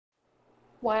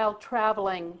while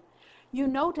traveling. You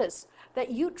notice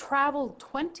that you traveled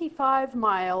 25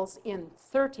 miles in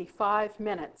 35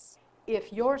 minutes.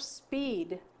 If your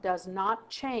speed does not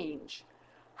change,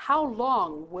 how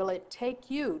long will it take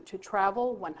you to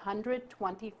travel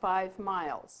 125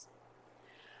 miles?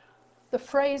 The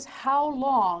phrase how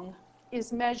long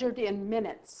is measured in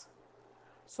minutes.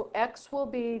 So x will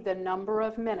be the number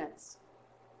of minutes.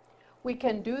 We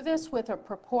can do this with a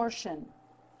proportion.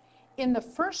 In the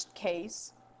first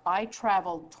case, I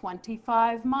traveled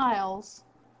 25 miles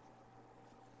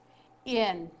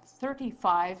in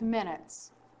 35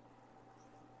 minutes.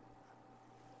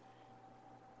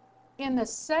 In the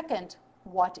second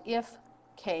what-if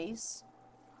case,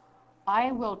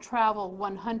 I will travel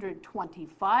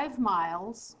 125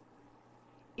 miles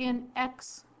in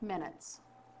x minutes.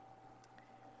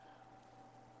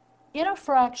 In a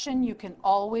fraction, you can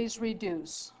always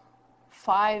reduce.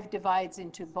 5 divides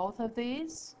into both of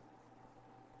these.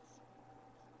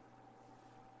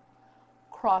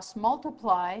 Cross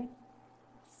multiply,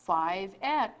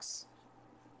 5x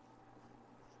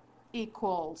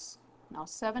equals, now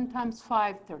 7 times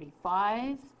 5,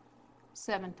 35.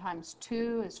 7 times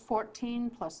 2 is 14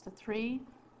 plus the 3.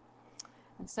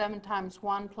 And 7 times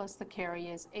 1 plus the carry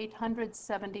is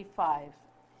 875.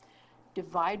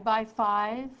 Divide by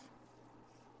 5.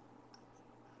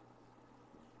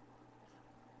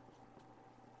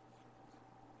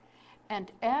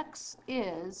 And x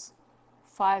is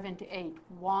 5 into 8,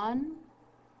 1.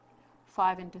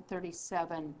 5 into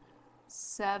 37,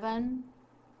 7.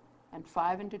 And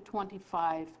 5 into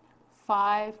 25,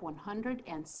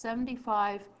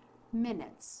 175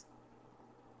 minutes.